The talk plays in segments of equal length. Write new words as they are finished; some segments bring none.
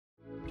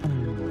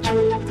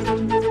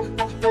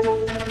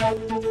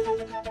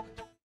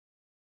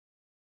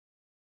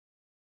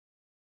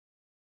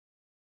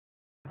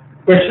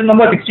Question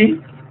number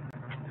 16.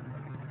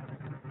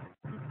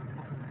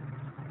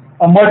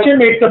 A merchant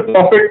makes a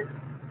profit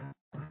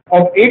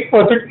of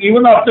 8%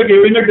 even after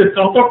giving a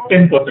discount of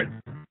 10%.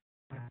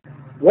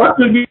 What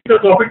will be the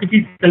profit if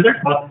he sells at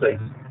half price?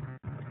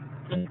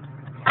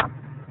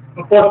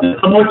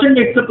 A merchant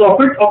makes a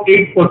profit of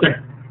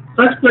 8%.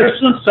 Such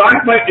questions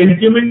start by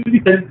assuming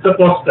the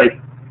cost type.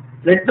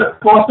 Let the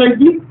cost type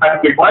be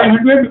 100. Why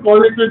 100?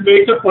 Because it will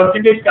make the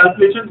percentage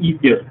calculation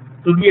easier.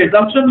 So the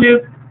assumption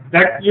is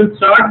that you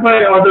start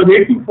by, or the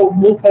way to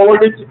move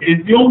forward is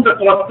assume the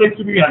cost type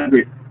to be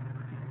 100.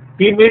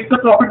 He makes a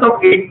profit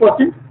of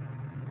 8%.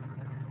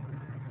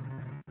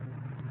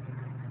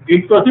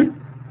 8%.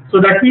 So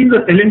that means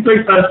the selling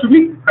price has to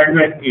be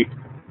 108.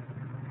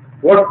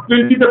 What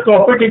will be the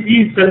profit if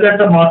he sells at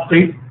the mark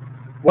price?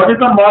 What is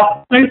the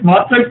mark price?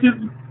 Mark price is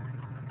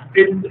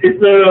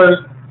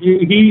the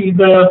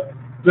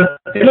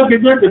seller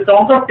gives a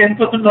discount of 10%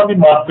 on the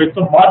mark price.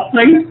 So mark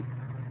price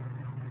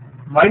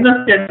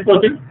minus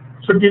 10%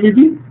 should give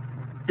you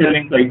the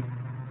selling price,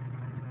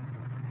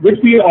 which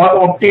we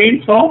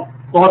obtained from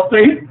cost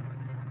price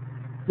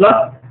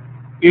plus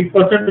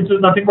 8%, which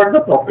is nothing but the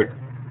profit.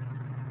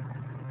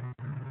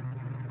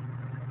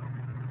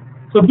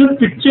 So this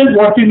picture is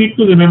what you need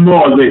to remember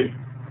always.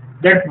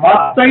 That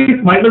mark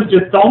price minus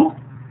discount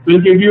will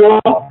give you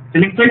a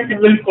selling price,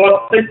 similarly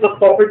cost price plus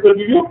profit will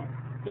give you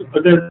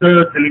the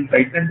selling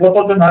price, and both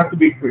of them have to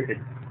be equated.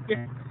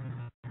 Okay.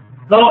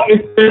 Now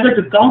if there is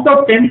a discount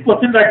of 10%,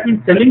 that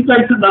means selling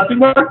price is nothing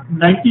but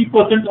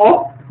 90%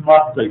 of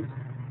mark price.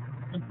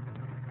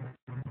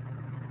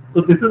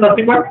 So this is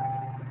nothing but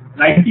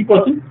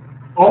 90%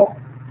 of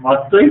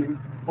mark price,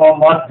 or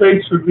mark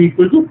price should be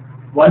equal to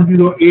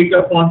 108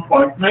 upon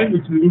 0.9,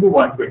 which will give you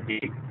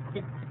 120.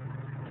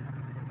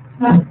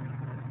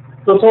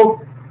 So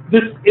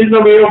this is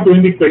the way of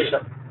doing the question.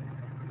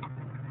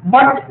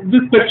 But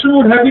this question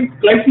would have been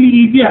slightly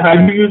easier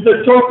had you used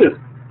the choices,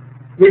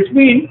 which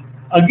means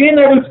again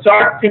I will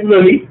start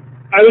similarly.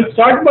 I will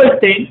start by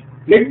saying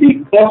let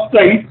the cost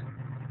price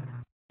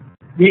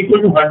be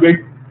equal to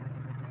 100.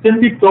 Since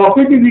the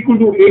profit is equal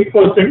to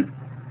 8%,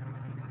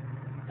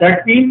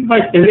 that means my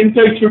selling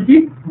price should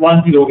be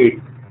 108.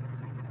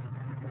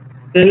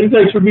 Selling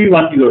price should be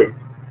 108.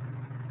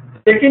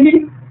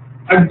 Secondly,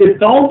 a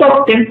discount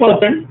of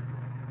 10%,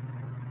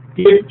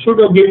 it should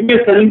give me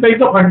a selling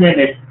price of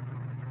 108.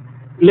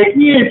 Let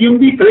me assume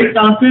the correct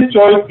answer is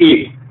choice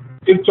A.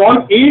 If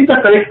choice A is the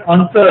correct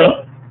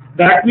answer,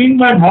 that means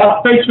my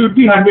mark price should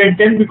be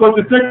 110 because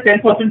it's a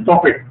 10%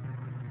 profit.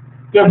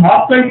 If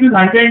mark price is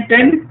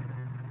 110,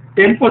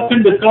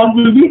 10% discount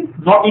will be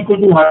not equal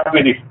to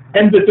 108.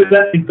 Hence, this is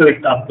an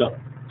incorrect answer.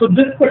 So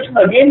this question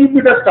again, you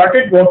could have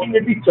started working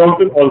with the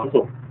choices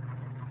also.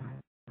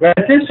 When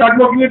I say start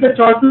working with the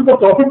choices, the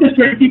profit is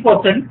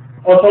 20%,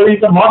 or sorry,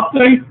 the mark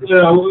price,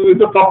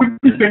 the profit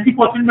is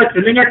 20% by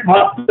selling at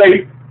mark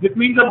price. This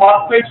means the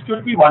mark price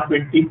should be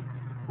 120.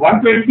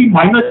 120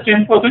 minus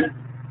 10%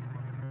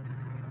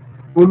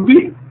 would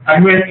be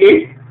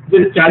 108.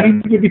 This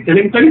tallies with the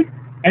selling price,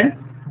 and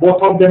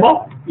both of them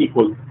are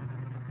equal.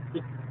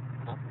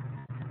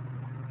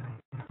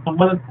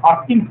 Someone is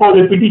asking for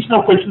repetition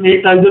of question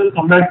 8, I'll just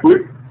come back to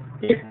it.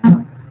 Okay.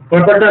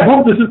 But I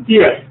hope this is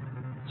clear.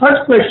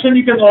 Such question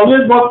you can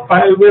always work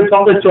with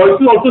from the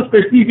choices also,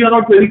 especially if you are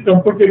not very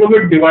comfortable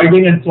with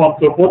dividing and so on and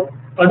so forth.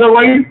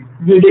 Otherwise,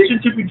 the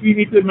relationship which we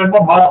need to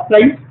remember, mark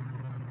price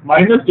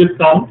minus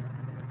discount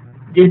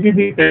gives you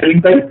the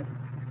selling price,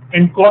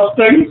 and cost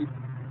price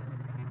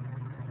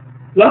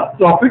plus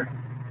profit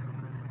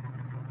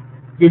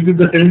gives you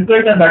the selling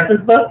price, and that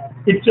is the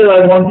picture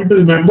I want you to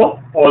remember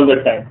all the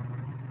time.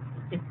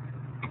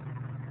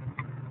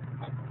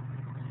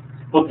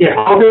 Okay,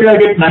 how did I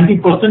get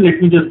 90%?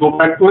 Let me just go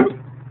back to it.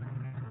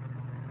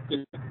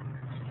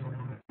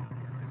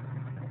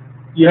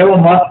 You have a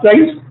mark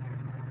price.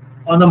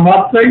 On the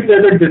mark price,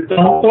 there is a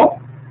discount of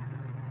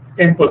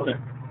 10%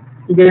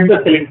 to get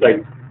the selling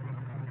price.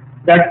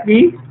 That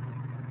means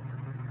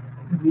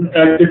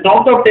a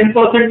discount of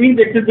 10% means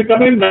it is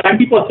becoming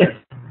 90%.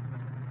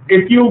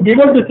 If you give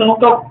a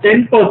discount of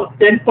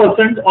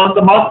 10% on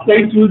the mark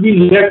price, you will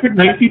be left with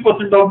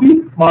 90% of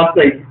the mark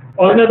price.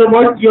 Or in other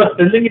words, you are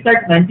selling it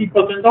at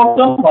 90% of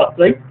the mark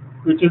price,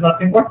 which is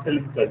nothing but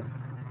selling price.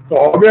 So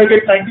how do I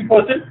get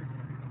 90%?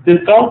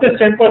 Discount is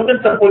 10%.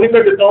 Supposing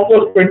the discount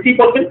was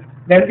 20%,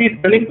 then the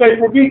selling price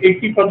would be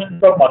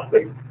 80% of mark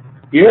price.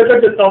 Here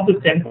the discount is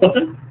 10%,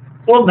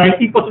 so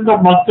 90%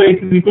 of mark price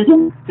is equal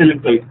to selling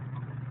price.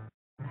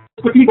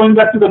 Quickly going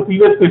back to the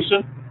previous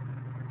question.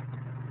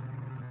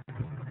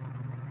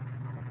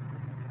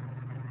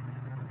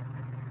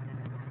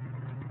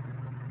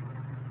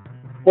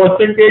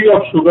 Percentage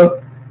of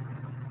sugar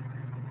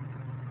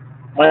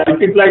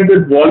multiplied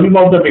with volume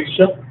of the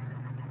mixture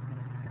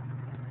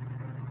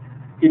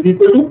is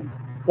equal to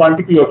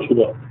quantity of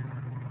sugar.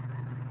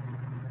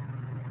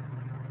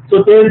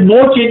 So there is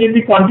no change in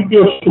the quantity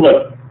of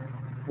sugar.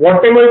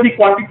 Whatever is the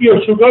quantity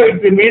of sugar,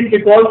 it remains,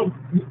 because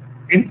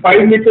in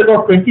 5 liters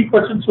of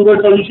 20% sugar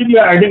solution you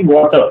are adding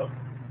water.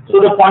 So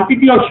the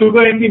quantity of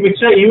sugar in the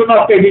mixture even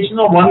after addition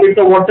of 1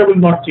 liter water will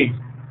not change.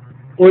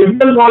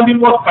 Original volume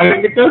was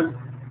 5 liters.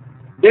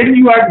 Then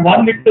you add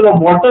 1 liter of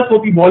water,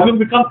 so the volume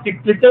becomes 6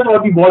 liters, or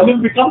the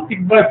volume becomes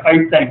 6 by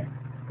 5 times.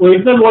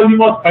 Original volume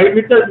was 5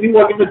 liters, new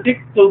volume is 6,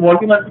 so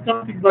volume has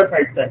become 6 by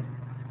 5 times.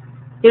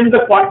 Since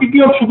the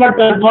quantity of sugar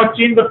does not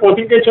change, the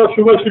percentage of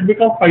sugar should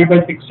become 5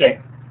 by 6 times.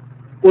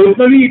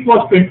 Originally it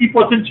was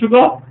 20%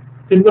 sugar.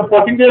 Since the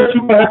percentage of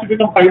sugar has to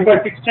become 5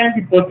 by 6 times,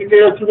 the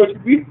percentage of sugar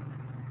should be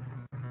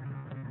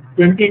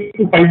 20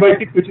 into 5 by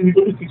 6, which is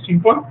equal to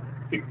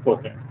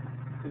 16.6%.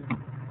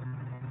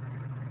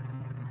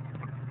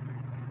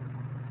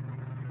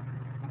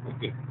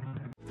 Okay.